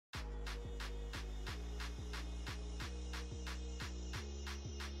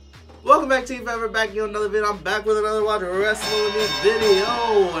Welcome back, Team Forever. Back here on another video. I'm back with another Watch Wrestling With Me video,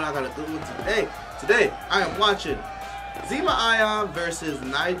 and I got a good one today. Today, I am watching Zema Ion versus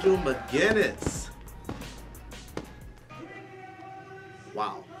Nigel McGuinness.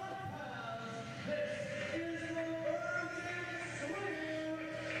 Wow.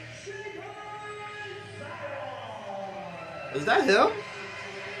 Is that him?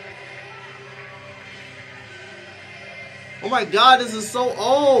 Oh my God, this is so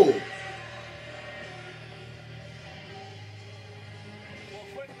old.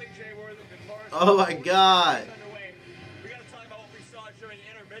 Oh my God. We got to talk about what we saw during the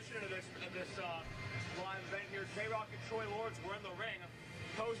intermission of this live event here. J-Rock and Troy Lords were in the ring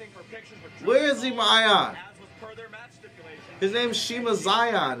posing for pictures with Where is Zema Ion? as was per their match stipulation. His name's Shima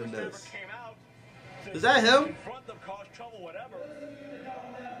Zion in this. Is that him? Confront them, cause trouble, whatever.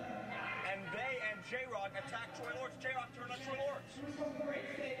 And they and J-Rock attacked Troy Lords. J-Rock turned on Troy Lords.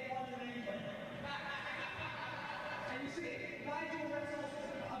 And you see, Nigel wrestles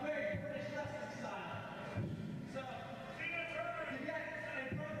a very British wrestling style. So, to get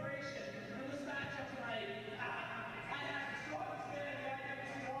in preparation for this matchup tonight, I have the strongest man in the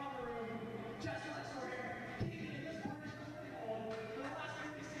IWC locker room, just like Sawyer, keeping this British wrestling on for the last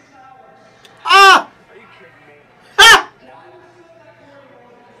 36 hours. Ah! Are you kidding me? Ha!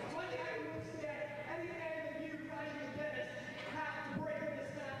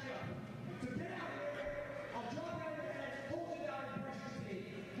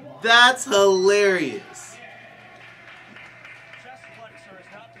 That's hilarious.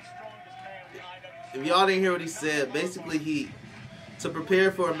 If y'all didn't hear what he said, basically to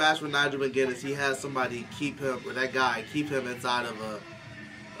prepare for a match with Nigel McGuinness, he has somebody keep him, or that guy, keep him inside of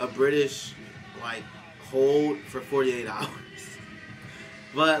a British, like, hold for 48 hours.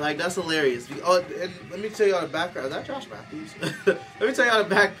 But, like, that's hilarious. Oh, and let me tell y'all the background. Is that Josh Matthews? Let me tell y'all the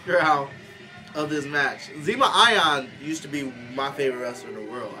background of this match. Zema Ion used to be my favorite wrestler in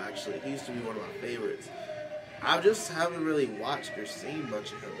the world, actually. He used to be one of my favorites. I just haven't really watched or seen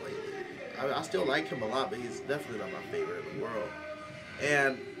much of him lately. I still like him a lot, but he's definitely not my favorite in the world.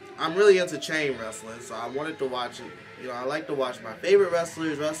 And I'm really into chain wrestling, so I wanted to watch it. You know, I like to watch my favorite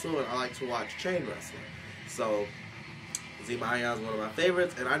wrestlers wrestle, and I like to watch chain wrestling. So, Zema Ion is one of my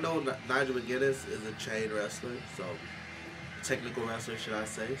favorites, and I know Nigel McGuinness is a chain wrestler, so, technical wrestler, should I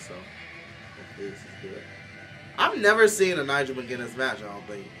say, so, hopefully this is good. I've never seen a Nigel McGuinness match, I don't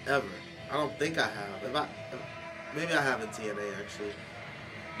think, ever. I don't think I have. Maybe I have in TNA, actually.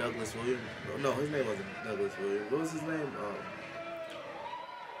 Douglas Williams. No, his name wasn't Douglas Williams. What was his name?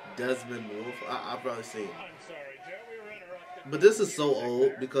 Desmond Wolf. I've probably seen. I'm sorry, Joe, we were interrupted. But this is so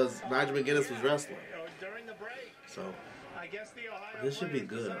old because Nigel McGuinness was wrestling. During the break. So, I guess the Ohio this should be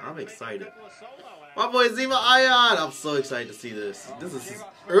good. I'm excited. acts. My boy Zema Ion. I'm so excited to see this. This is his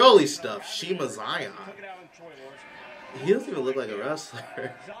early stuff. Shima Zion. He doesn't even look like a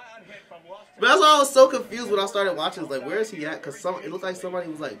wrestler. But that's why I was so confused when I started watching. Like, where is he at? Because it looked like somebody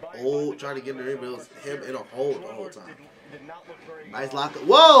was like old trying to get in the ring, but it was him in a hold the whole time. Nice lock.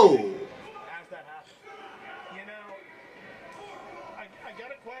 Whoa! As that happened, you know, I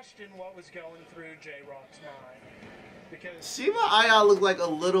gotta question what was going through J-Rock's mind. Because Shima Ion looked like a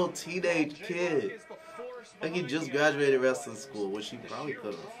little teenage kid. Like he just graduated wrestling school, which he probably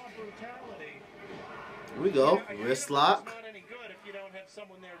could have. Here we go. Wrist lock.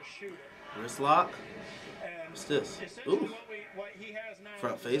 Wrist lock. What's this? Ooh.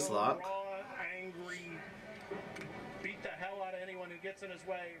 Front face lock. Beat the hell out of anyone who gets in his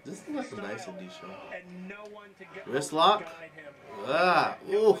way. This looks like a nice indie show. And no one to get Wrist lock. Ah.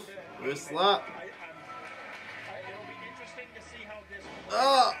 Ooh. Wrist lock. It'll be interesting to see how this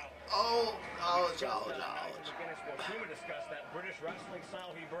Oh. Oh. Ouch. Ouch. Ouch. We'll discuss that British wrestling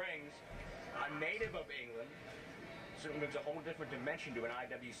style he brings. A native of England. So it brings a whole different dimension to an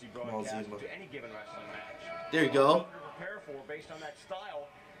IWC broadcast, to any given wrestling match. There you go. To prepare for based on that style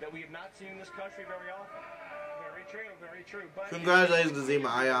that we have not seen in this country very often. Very true, very true. But congratulations to Zema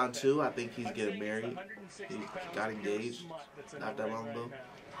Ion too. I think he's getting married. He got engaged not that long ago.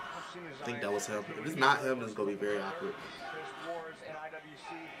 I think that was him. If it's not him, it's gonna be very awkward. Wars in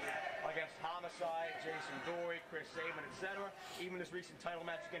IWC against Homicide, Jason Dory, Chris Saban, etc. Even his recent title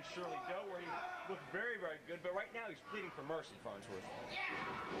match against Shirley Doe, where he looked very, very good. But right now, he's pleading for mercy, Farnsworth.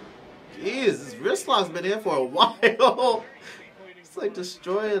 Jeez, this wrist lock's been in for a while. It's like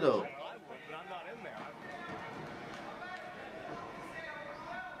destroying him. But I'm not in there.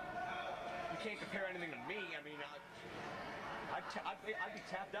 You can't compare anything to me. I mean, I'd be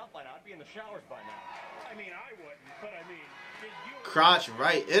tapped out by now. I'd be in the showers by now. I mean, I wouldn't, but I mean, did you... Crotch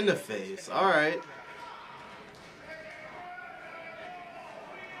right in the face. All right.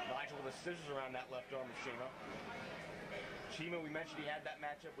 Nigel scissors around that left arm of Shima. Shima, we mentioned he had that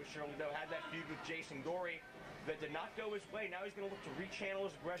matchup with Shirley Doe, had that feud with Jason Gorey that did not go his way. Now he's going to look to rechannel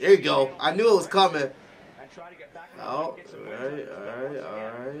his aggression. There you go. I knew it was coming. And try to get back Oh,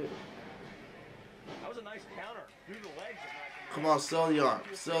 alright. That was a nice counter through the legs. Come on, sell the arm.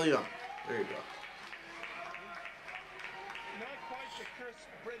 Sell the arm. There you go. Not quite the crisp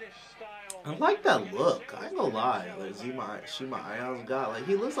British style. I like that look. I ain't gonna lie. Like Shima Ion's got, like,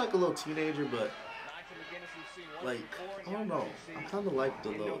 he looks like a little teenager, but like, I don't know. I kind of like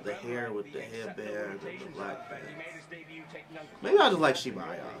the hair with the headband and the black pants. Maybe I just like Shima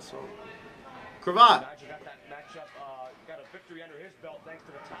Ion. So, cravat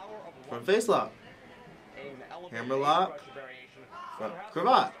from face lock, hammer lock, from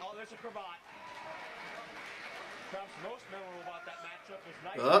cravat.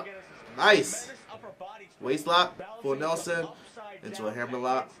 Up, nice. Waist lock, full Nelson, into a hammer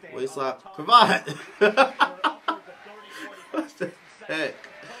lock, waist lock, cravat. What the heck?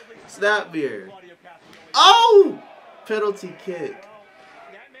 Snap beard. Oh! Penalty kick.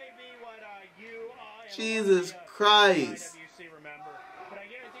 Jesus Christ. But I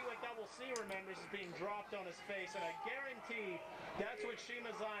guarantee what WC remembers is being dropped on his face, and I guarantee that's what Shima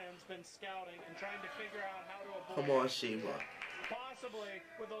Zion's been scouting and trying to figure out how to avoid. Come on, Shima. Possibly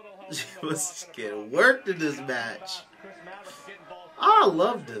with a little help. She was getting worked in this match. I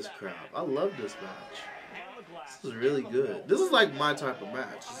love this crowd. I love this match. This is really good. This is like my type of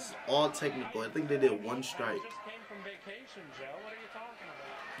match. This is all technical. I think they did one strike.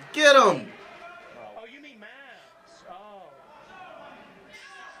 Get him! Oh, you mean Mavs? Oh.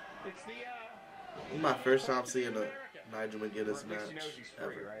 It's the, This is my first time seeing a Nigel McGuinness match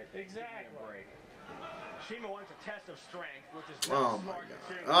ever. exactly. Shima wants a test of strength, which is Oh my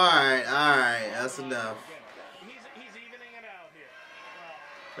god. Alright, that's enough. He's evening it out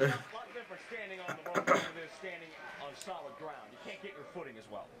here. a lot different standing on the ropes than it is standing on solid ground. You can't get your footing as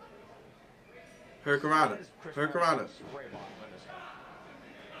well. Hurricanrana. Hurricanrana.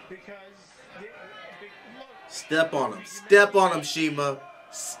 Because look, Step on him. Step on him, Shima.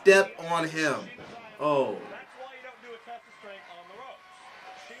 Step on him. Oh. that's why you don't do a test of strength on the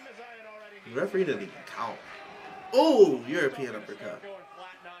ropes. Shima Zion already. The referee didn't even count. Oh, European uppercut. Going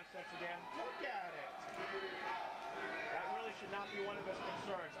flat nonsense again. Look at it. That really should not be one of his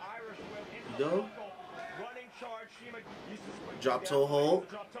concerns. Irish whip into You go. running charge. Shima used to swing Drop down. toe hold.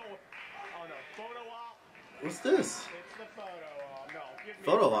 Drop toe. Oh no, photo op. What's this? It's the photo op. No, give me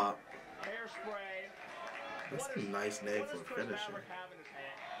Photo op. hairspray. That's a nice name for a finisher. Have in his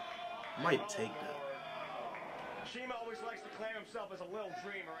hand? Might take that. Shima always likes to claim himself as a little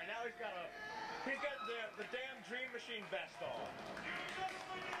dreamer, and now he's got the damn dream machine vest on.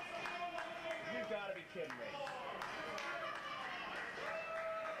 You gotta be kidding me.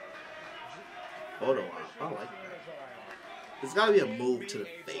 Photo op. I like that. It's gotta be a move to the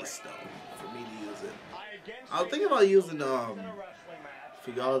face though for me to use it. I was thinking about using for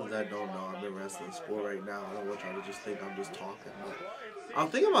y'all that don't know, I'm in wrestling school right now. I don't want y'all to just think I'm just talking. But I'm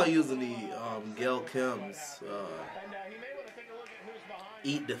thinking about using the Gail Kim's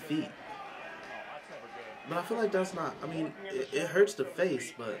Eat Defeat. But I feel like that's not, I mean, it hurts the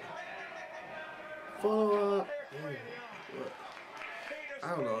face, but follow up. I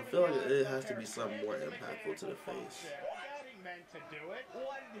don't know, I feel like it has to be something more impactful to the face. Meant to do it.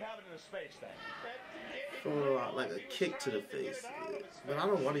 Why did you have it in his face then? Follow up, like a kick to the face. But I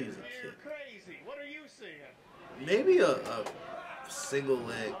don't want to use a kick. Crazy. What are you seeing? Maybe a single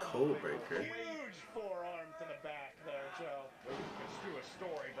leg code breaker. Huge forearm to the back there, Joe. It's through a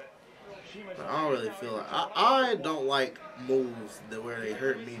story, but Shima's But I don't really feel like I don't like moves that where they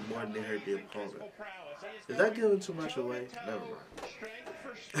hurt me more than they hurt the opponent. Is that giving too much away? Never mind. Strength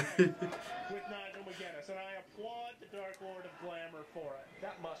for strength with Nigel McGuinness, and I applaud the Dark Lord of Glamour for it.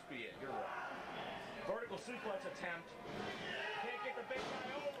 that must be it. You're right. Vertical suplex attempt. Can't get the big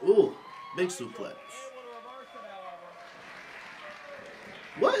guy over. Ooh, big suplex. Able to reverse it, however.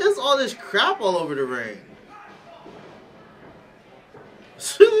 What is all this crap all over the ring?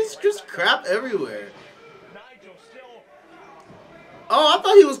 There's just crap everywhere. Nigel still Oh, I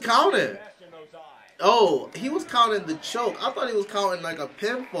thought he was counting. best in those eyes. Oh, he was counting the choke. I thought he was counting like a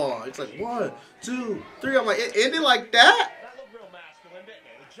pinfall. It's like 1, 2, 3. I'm like, it ended like that? That looked real masculine, didn't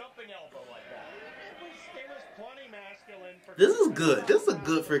it? A jumping elbow like that. It was plenty masculine for This is good. This is a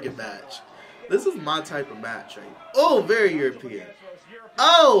good freaking match. This is my type of match, right? Oh, very European.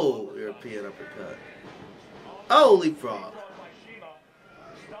 Oh, European uppercut. Oh, leapfrog.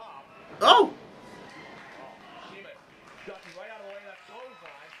 Oh! Shima ducking right out of the way of that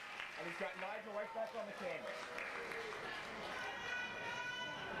clothesline, and he's got Nigel right back on the canvas.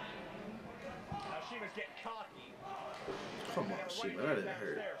 Shima's getting cocky. Come on, Shima, that didn't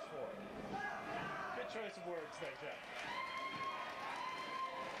hurt. Good choice of words there, Jeff.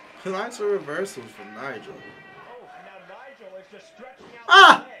 He likes the reversals from Nigel. Oh, and now Nigel is just stretching out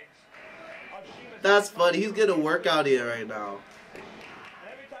Ah! the legs of Shima's. That's funny. He's getting a workout here right now.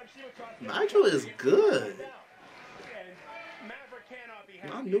 Every time Shima tries to Nigel is good. And Maverick cannot be I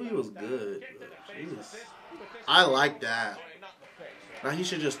happy knew he about was that. good, Kick to but the face with jeez. this I like that. not the face. Now he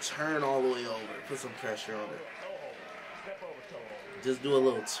should just turn all the way over, put some pressure on it. Toe hold. Step over toe hold. Just do a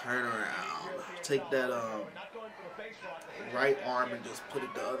little turnaround. Take that Not going for the face rock. right arm and just put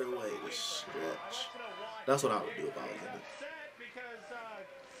it the other way. Just stretch. That's what I would do if I was in it. Because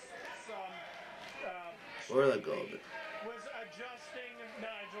Where did I go? was adjusting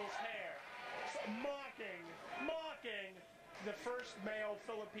Nigel's hair, mocking the first male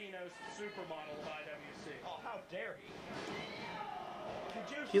Filipino supermodel of IWC. Oh, how dare he!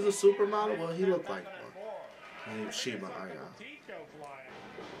 He's a supermodel? Well, he looked like one. His name's Shima,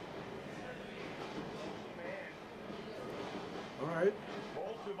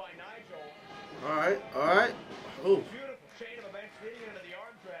 Alright. Alright. Oh. Beautiful chain of events leading into the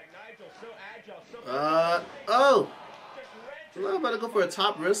arm drag. Nigel so agile, so Oh! I was about to go for a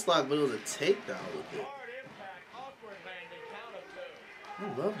top wrist lock, but it was a takedown with it. hard impact, awkward landing, count of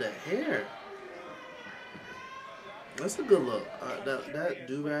two. I love that hair. That's a good look. That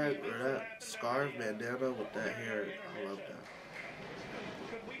do-rag or that scarf bandana with that hair, I love that.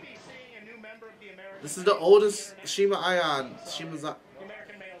 Could we be seeing a new member of the American? This is the oldest Shima The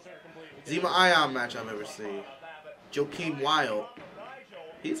American males are completely Zema Ion match I've ever seen. Joaquin Wild.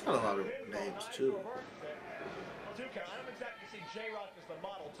 He's got a lot of names too. I don't exactly see J-Rock as the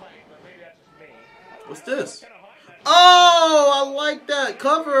model type, but maybe that's just me. What's this? Oh, I like that.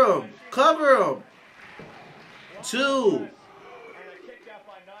 Cover him. Cover him. 2.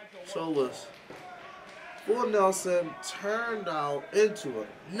 So it was full Nelson turned out into a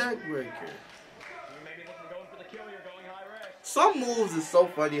neck breaker. Maybe looking going for the kill, you're going high risk. Some moves is so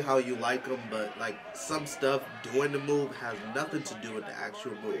funny how you like them, but like some stuff doing the move has nothing to do with the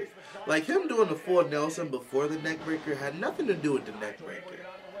actual move. Like him doing the full Nelson before the neck breaker had nothing to do with the neck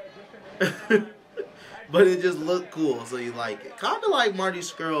breaker. But it just looked cool, so you like it. Kind of like Marty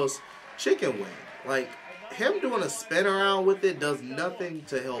Skrull's chicken wing. Like him doing a spin around with it does nothing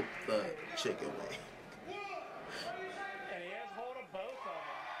to help the chicken wing. And he has hold of both of them.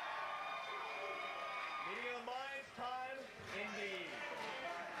 Meeting of the minds time, indeed.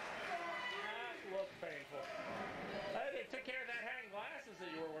 That looked painful. I think they took care of that hanging glasses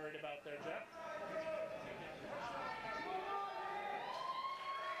that you were worried about there, Jeff.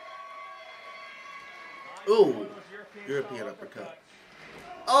 Ooh, European uppercut.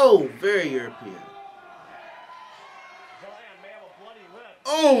 Oh, very European.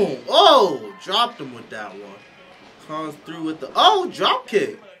 Oh, dropped him with that one. Comes through with the, drop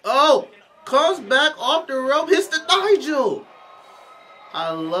kick. Comes back off the rope, hits the Nigel.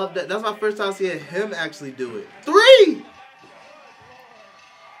 I love that. That's my first time seeing him actually do it. 3.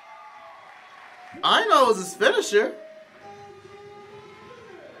 I know it was his finisher.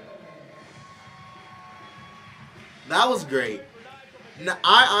 That was great. Now,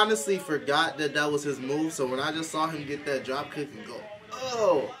 I honestly forgot that was his move, so when I just saw him get that drop kick and go,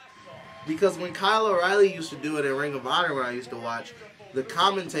 oh. Because when Kyle O'Reilly used to do it in Ring of Honor when I used to watch, the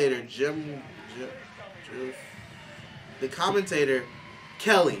commentator,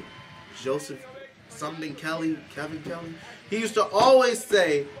 Kelly, Joseph something Kelly, Kevin Kelly, he used to always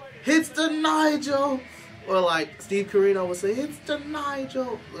say, hits the Nigel. Or like Steve Corino would say, hits the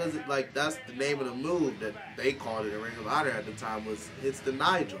Nigel. Like that's the name of the move that they called it in Ring of Honor at the time, was hits the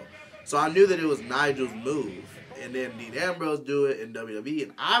Nigel. So I knew that it was Nigel's move. And then Dean Ambrose do it in WWE,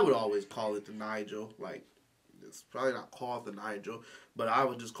 and I would always call it the Nigel. Like, it's probably not called the Nigel, but I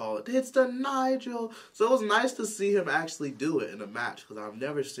would just call it, it's the Nigel. So it was nice to see him actually do it in a match, because I've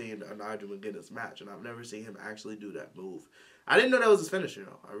never seen a Nigel McGuinness match, and I've never seen him actually do that move. I didn't know that was his finisher,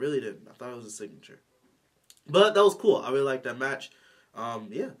 though. I really didn't. I thought it was his signature. But that was cool. I really liked that match.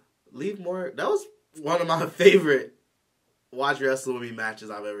 Yeah, leave more. That was one of my favorite Watch Wrestle With Me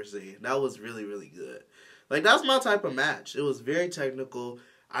matches I've ever seen. That was really, really good. Like, that's my type of match. It was very technical.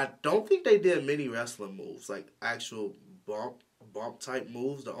 I don't think they did many wrestling moves, like actual bump type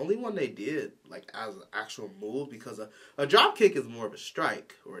moves. The only one they did, like, as an actual move, because a drop kick is more of a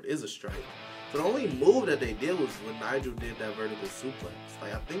strike, or it is a strike. So the only move that they did was when Nigel did that vertical suplex.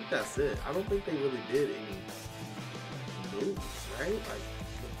 Like, I think that's it. I don't think they really did any moves, right? Like,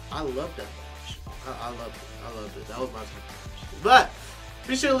 I love that match. I loved it. That was my type of match. But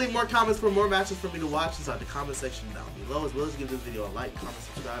Be sure to leave more comments for more matches for me to watch inside the comment section down below, as well as give this video a like, comment,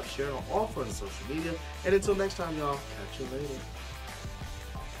 subscribe, share on all fronts of social media. And until next time, y'all, catch you later.